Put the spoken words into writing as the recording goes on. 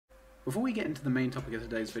Before we get into the main topic of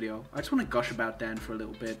today's video, I just want to gush about Dan for a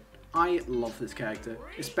little bit. I love this character,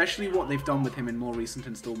 especially what they've done with him in more recent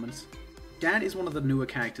installments. Dan is one of the newer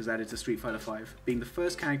characters added to Street Fighter V, being the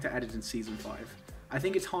first character added in Season 5. I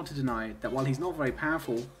think it's hard to deny that while he's not very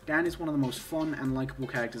powerful, Dan is one of the most fun and likable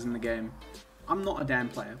characters in the game. I'm not a Dan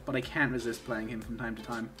player, but I can't resist playing him from time to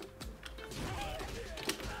time.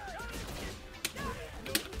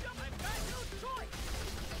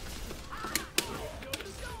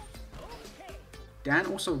 Dan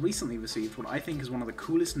also recently received what I think is one of the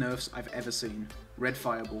coolest nerfs I've ever seen, Red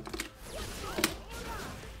Fireball.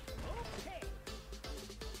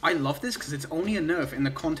 I love this because it's only a nerf in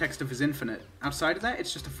the context of his infinite. Outside of that,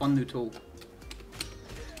 it's just a fun new tool.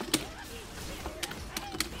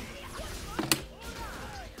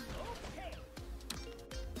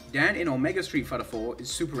 Dan in Omega Street Fighter 4 is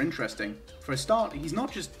super interesting. For a start, he's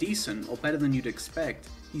not just decent or better than you'd expect,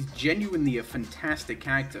 he's genuinely a fantastic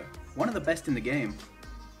character. One of the best in the game.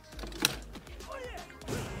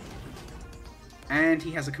 And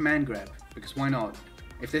he has a command grab, because why not?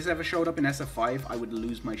 If this ever showed up in SF4, I would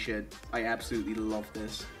lose my shit. I absolutely love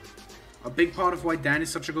this. A big part of why Dan is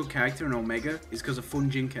such a good character in Omega is because of Fun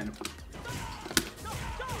Jinken.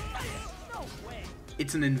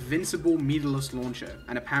 It's an invincible meterless launcher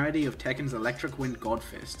and a parody of Tekken's Electric Wind God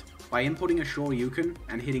Fist. By inputting a Shoryuken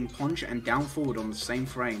and hitting punch and down forward on the same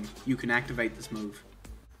frame, you can activate this move.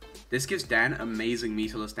 This gives Dan amazing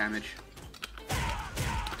meterless damage.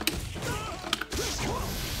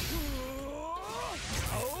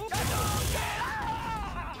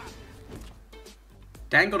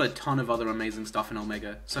 Dan got a ton of other amazing stuff in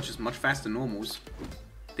Omega, such as much faster normals,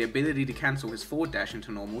 the ability to cancel his forward dash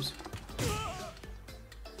into normals,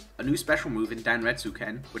 a new special move in Dan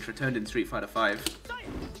Retsuken, which returned in Street Fighter V,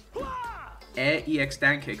 Air EX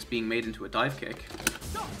Dan kicks being made into a dive kick,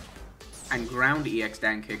 and ground EX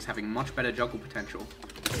Dan kicks having much better juggle potential.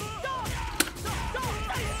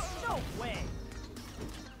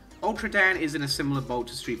 Ultra Dan is in a similar boat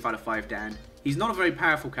to Street Fighter V Dan. He's not a very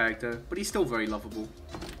powerful character, but he's still very lovable.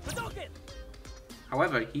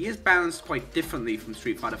 However, he is balanced quite differently from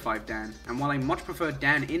Street Fighter V Dan, and while I much prefer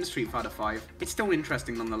Dan in Street Fighter V, it's still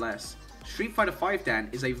interesting nonetheless. Street Fighter V Dan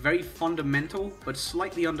is a very fundamental, but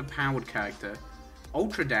slightly underpowered character.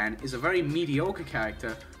 Ultra Dan is a very mediocre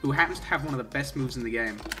character who happens to have one of the best moves in the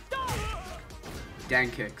game. Dan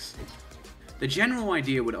kicks. The general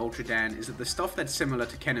idea with Ultra Dan is that the stuff that's similar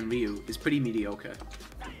to Ken and Ryu is pretty mediocre.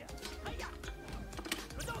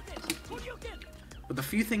 But the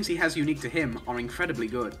few things he has unique to him are incredibly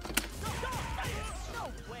good.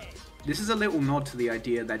 This is a little nod to the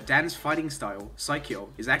idea that Dan's fighting style, Saikyo,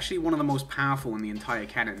 is actually one of the most powerful in the entire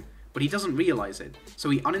canon, but he doesn't realize it, so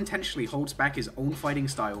he unintentionally holds back his own fighting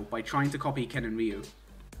style by trying to copy Ken and Ryu.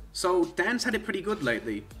 So Dan's had it pretty good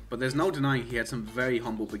lately, but there's no denying he had some very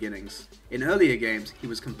humble beginnings. In earlier games, he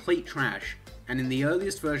was complete trash, and in the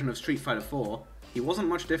earliest version of Street Fighter 4, he wasn't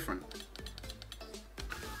much different.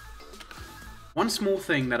 One small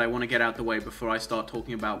thing that I want to get out the way before I start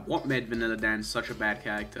talking about what made Vanilla Dan such a bad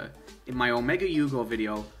character. In my Omega Yugo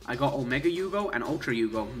video, I got Omega Yugo and Ultra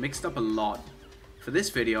Yugo mixed up a lot. For this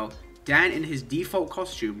video, Dan in his default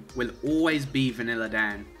costume will always be Vanilla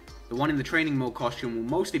Dan. The one in the training mode costume will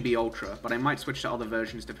mostly be Ultra, but I might switch to other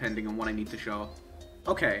versions depending on what I need to show.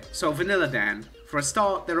 Okay, so Vanilla Dan. For a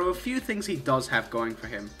start, there are a few things he does have going for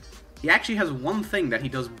him. He actually has one thing that he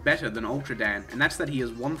does better than Ultra Dan, and that's that he has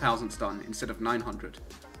 1000 stun instead of 900.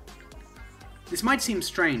 This might seem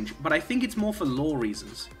strange, but I think it's more for lore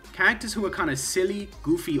reasons. Characters who are kinda silly,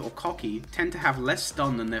 goofy, or cocky tend to have less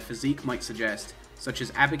stun than their physique might suggest, such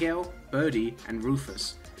as Abigail, Birdie, and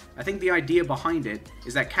Rufus. I think the idea behind it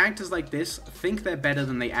is that characters like this think they're better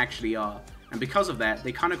than they actually are, and because of that,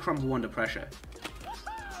 they kinda crumble under pressure.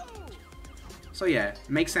 So yeah, it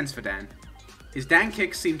makes sense for Dan. His Dan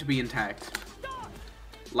kicks seem to be intact.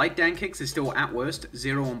 Light Dan kicks is still at worst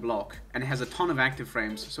 0 on block, and it has a ton of active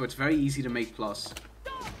frames, so it's very easy to make plus.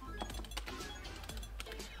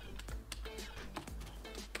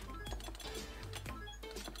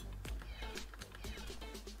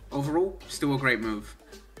 Overall, still a great move.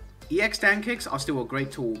 EX Dan kicks are still a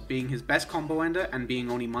great tool, being his best combo ender and being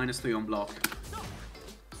only -3 on block.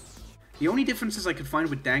 The only differences I could find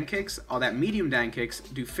with Dan kicks are that medium Dan kicks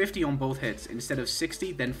do 50 on both hits instead of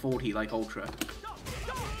 60 then 40 like Ultra.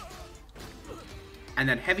 And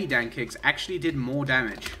that heavy Dan kicks actually did more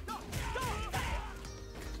damage.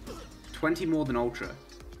 20 more than Ultra.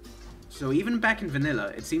 So even back in Vanilla,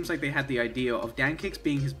 it seems like they had the idea of Dan kicks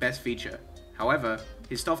being his best feature. However,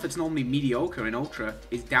 his stuff that's normally mediocre in Ultra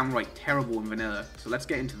is downright terrible in Vanilla, so let's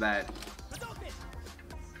get into that.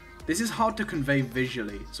 This is hard to convey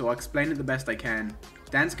visually, so I'll explain it the best I can.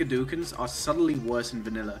 Dan's Gadoukens are subtly worse in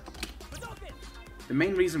vanilla. The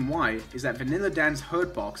main reason why is that vanilla Dan's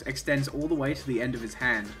hurt box extends all the way to the end of his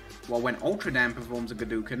hand, while when Ultra Dan performs a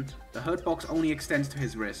Gadouken, the hurt box only extends to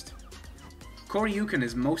his wrist. Koryuken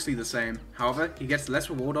is mostly the same, however, he gets less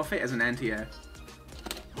reward off it as an anti-air.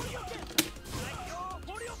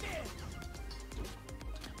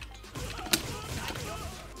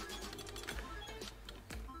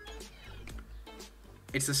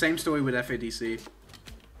 It's the same story with FADC.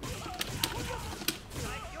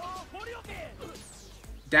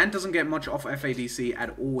 Dan doesn't get much off FADC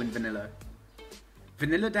at all in vanilla.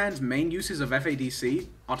 Vanilla Dan's main uses of FADC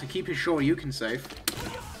are to keep his Shoryuken safe,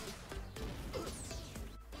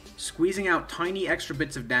 squeezing out tiny extra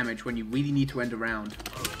bits of damage when you really need to end a round,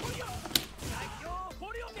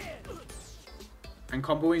 and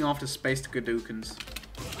comboing after spaced Gadoukens.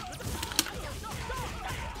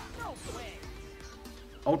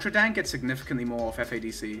 Ultra Dan gets significantly more off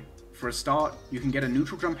FADC. For a start, you can get a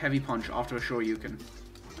neutral jump heavy punch after a Shoryuken.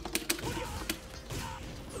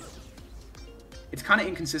 It's kinda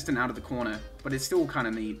inconsistent out of the corner, but it's still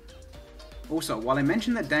kinda neat. Also, while I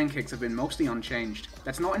mentioned that Dan kicks have been mostly unchanged,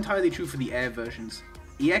 that's not entirely true for the air versions.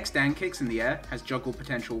 EX Dan kicks in the air has juggle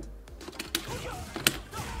potential.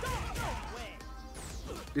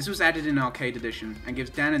 This was added in Arcade Edition, and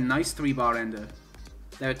gives Dan a nice 3-bar ender.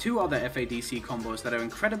 There are 2 other FADC combos that are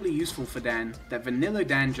incredibly useful for Dan that vanilla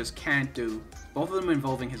Dan just can't do, both of them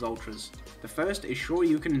involving his ultras. The first is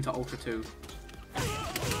Shoryuken into Ultra 2.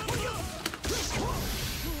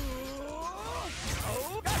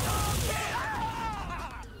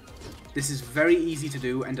 This is very easy to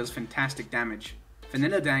do and does fantastic damage.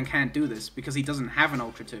 Vanilla Dan can't do this because he doesn't have an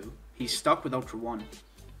Ultra 2, he's stuck with Ultra 1.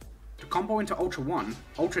 To combo into Ultra 1,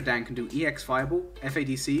 Ultra Dan can do EX Fireball,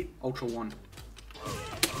 FADC, Ultra 1.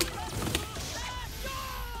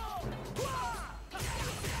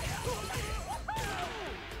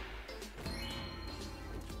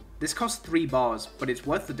 This costs 3 bars, but it's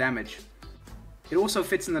worth the damage. It also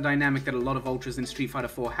fits in the dynamic that a lot of ultras in Street Fighter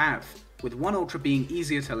 4 have, with one ultra being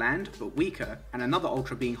easier to land but weaker, and another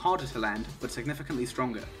ultra being harder to land but significantly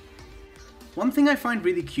stronger. One thing I find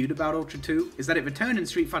really cute about Ultra 2 is that it returned in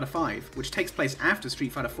Street Fighter 5, which takes place after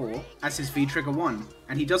Street Fighter 4, as his V-Trigger 1,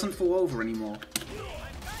 and he doesn't fall over anymore.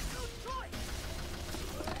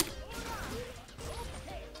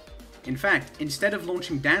 In fact, instead of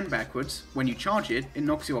launching Dan backwards, when you charge it, it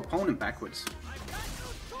knocks your opponent backwards.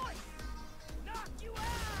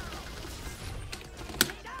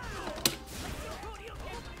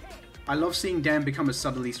 I love seeing Dan become a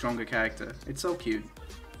subtly stronger character, it's so cute.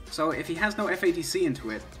 So if he has no FADC into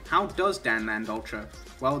it, how does Dan land Ultra?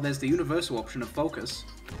 Well, there's the universal option of Focus.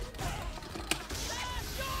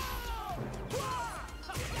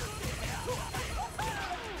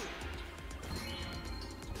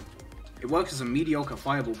 It works as a mediocre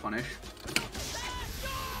fireball punish.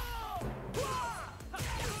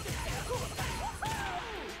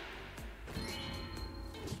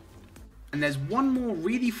 And there's one more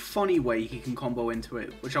really funny way he can combo into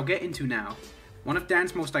it, which I'll get into now. One of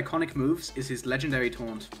Dan's most iconic moves is his legendary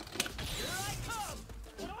taunt.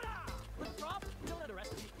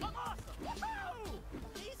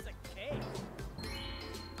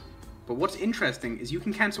 But what's interesting is you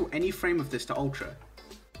can cancel any frame of this to Ultra.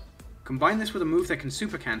 Combine this with a move that can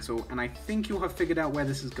super cancel, and I think you'll have figured out where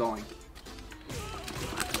this is going.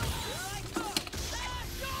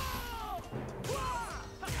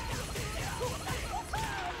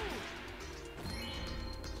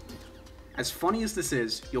 As funny as this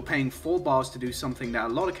is, you're paying 4 bars to do something that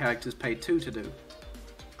a lot of characters pay 2 to do.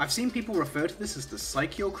 I've seen people refer to this as the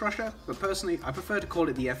Psycho Crusher, but personally I prefer to call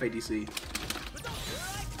it the FADC.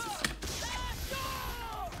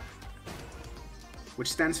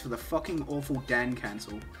 Which stands for the fucking awful Dan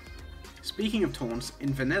cancel. Speaking of taunts,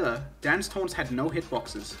 in vanilla, Dan's taunts had no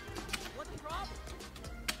hitboxes.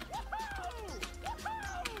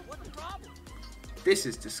 This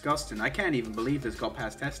is disgusting, I can't even believe this got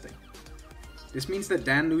past testing. This means that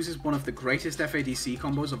Dan loses one of the greatest FADC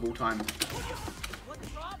combos of all time.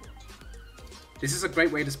 This is a great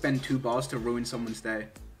way to spend 2 bars to ruin someone's day.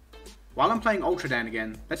 While I'm playing Ultra Dan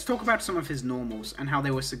again, let's talk about some of his normals and how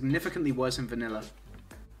they were significantly worse in vanilla.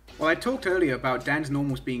 While I talked earlier about Dan's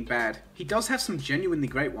normals being bad, he does have some genuinely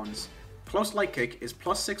great ones. Close light kick is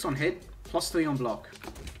 +6 on hit, +3 on block.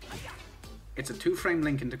 It's a 2-frame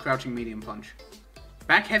link into crouching medium punch.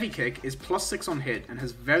 Back heavy kick is +6 on hit and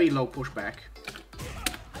has very low pushback.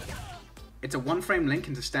 It's a 1-frame link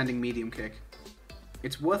into standing medium kick.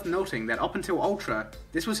 It's worth noting that up until Ultra,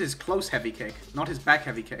 this was his close heavy kick, not his back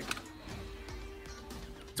heavy kick.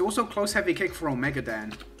 It's It's also close heavy kick for Omega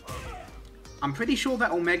Dan. I'm pretty sure that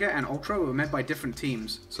Omega and Ultra were made by different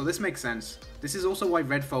teams, so this makes sense. This is also why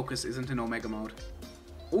Red Focus isn't in Omega mode.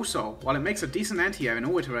 Also, while it makes a decent anti-air in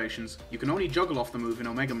all iterations, you can only juggle off the move in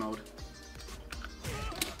Omega mode.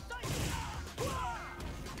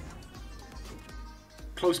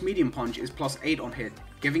 Close medium punch is +8 on hit,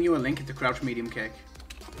 giving you a link into crouch medium kick.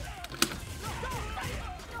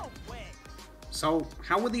 So,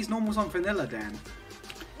 how were these normals on Vanilla Dan?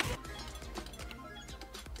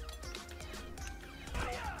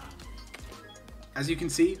 As you can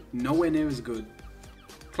see, nowhere near as good.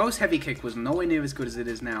 Close heavy kick was nowhere near as good as it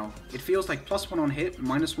is now. It feels like +1 on hit,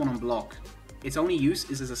 -1 on block. Its only use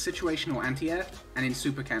is as a situational anti-air and in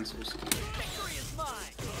super cancels.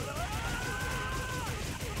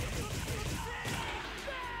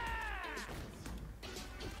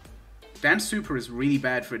 Dan's super is really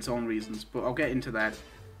bad for its own reasons, but I'll get into that.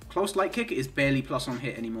 Close light kick is barely + on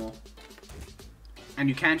hit anymore. And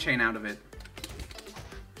you can't chain out of it.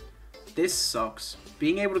 This sucks.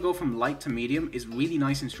 Being able to go from light to medium is really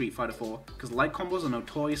nice in Street Fighter 4, because light combos are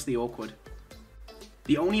notoriously awkward.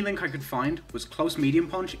 The only link I could find was close medium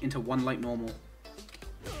punch into 1 light normal.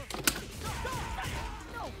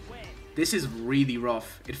 This is really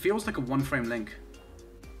rough. It feels like a 1-frame link.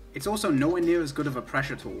 It's also nowhere near as good of a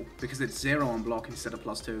pressure tool, because it's 0 on block instead of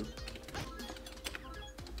 +2.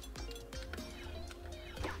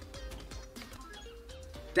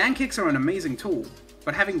 Dan kicks are an amazing tool,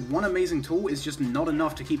 but having one amazing tool is just not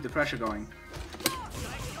enough to keep the pressure going.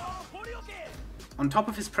 On top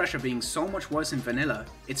of his pressure being so much worse in vanilla,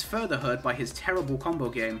 it's further hurt by his terrible combo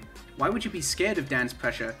game. Why would you be scared of Dan's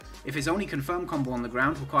pressure if his only confirmed combo on the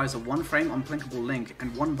ground requires a 1-frame unblinkable link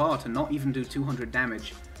and 1 bar to not even do 200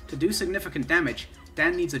 damage? To do significant damage,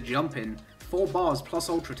 Dan needs a jump in, 4 bars plus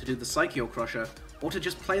Ultra to do the Psycho Crusher, or to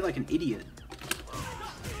just play like an idiot.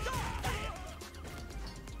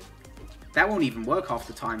 That won't even work half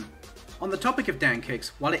the time. On the topic of Dan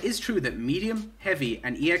kicks, while it is true that medium, heavy,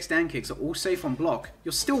 and EX Dan kicks are all safe on block,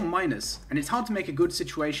 you're still minus, and it's hard to make a good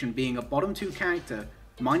situation being a bottom 2 character,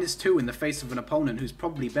 -2 in the face of an opponent who's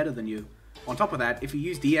probably better than you. On top of that, if you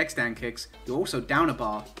use EX Dan kicks, you're also down a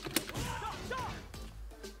bar.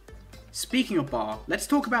 Speaking of bar, let's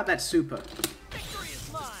talk about that super.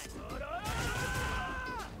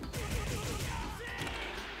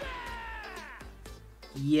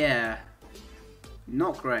 Yeah,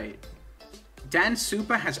 not great. Dan's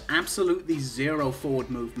super has absolutely 0 forward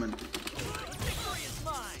movement.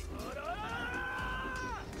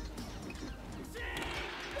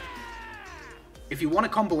 If you want to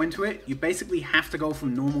combo into it, you basically have to go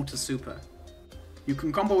from normal to super. You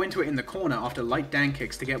can combo into it in the corner after light Dan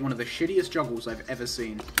kicks to get one of the shittiest juggles I've ever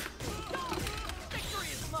seen.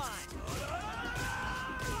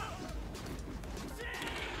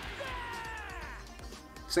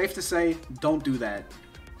 Safe to say, don't do that.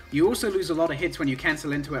 You also lose a lot of hits when you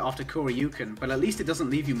cancel into it after Koryuken, but at least it doesn't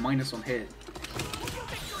leave you minus on hit.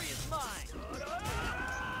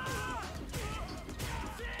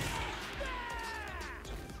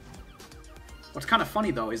 What's kind of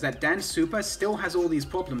funny though is that Dan's super still has all these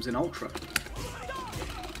problems in Ultra.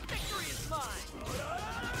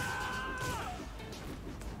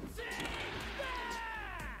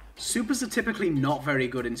 Supers are typically not very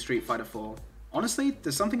good in Street Fighter 4. Honestly,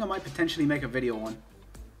 there's something I might potentially make a video on.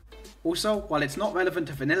 Also, while it's not relevant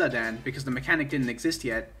to Vanilla Dan because the mechanic didn't exist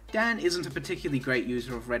yet, Dan isn't a particularly great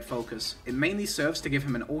user of Red Focus. It mainly serves to give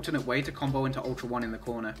him an alternate way to combo into Ultra 1 in the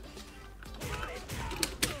corner.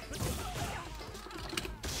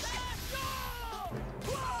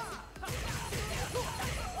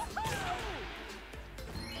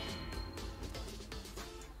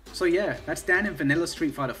 So yeah, that's Dan in Vanilla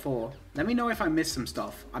Street Fighter 4. Let me know if I missed some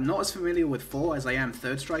stuff. I'm not as familiar with 4 as I am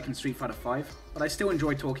Third Strike in Street Fighter 5, but I still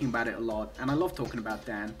enjoy talking about it a lot, and I love talking about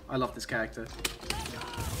Dan. I love this character.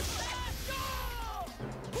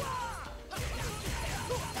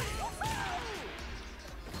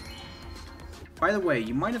 By the way,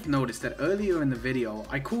 you might have noticed that earlier in the video,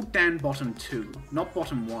 I called Dan bottom 2, not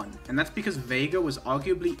bottom 1, and that's because Vega was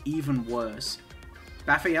arguably even worse.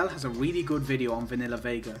 Raphael has a really good video on Vanilla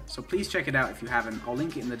Vega, so please check it out if you haven't, I'll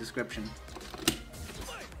link it in the description.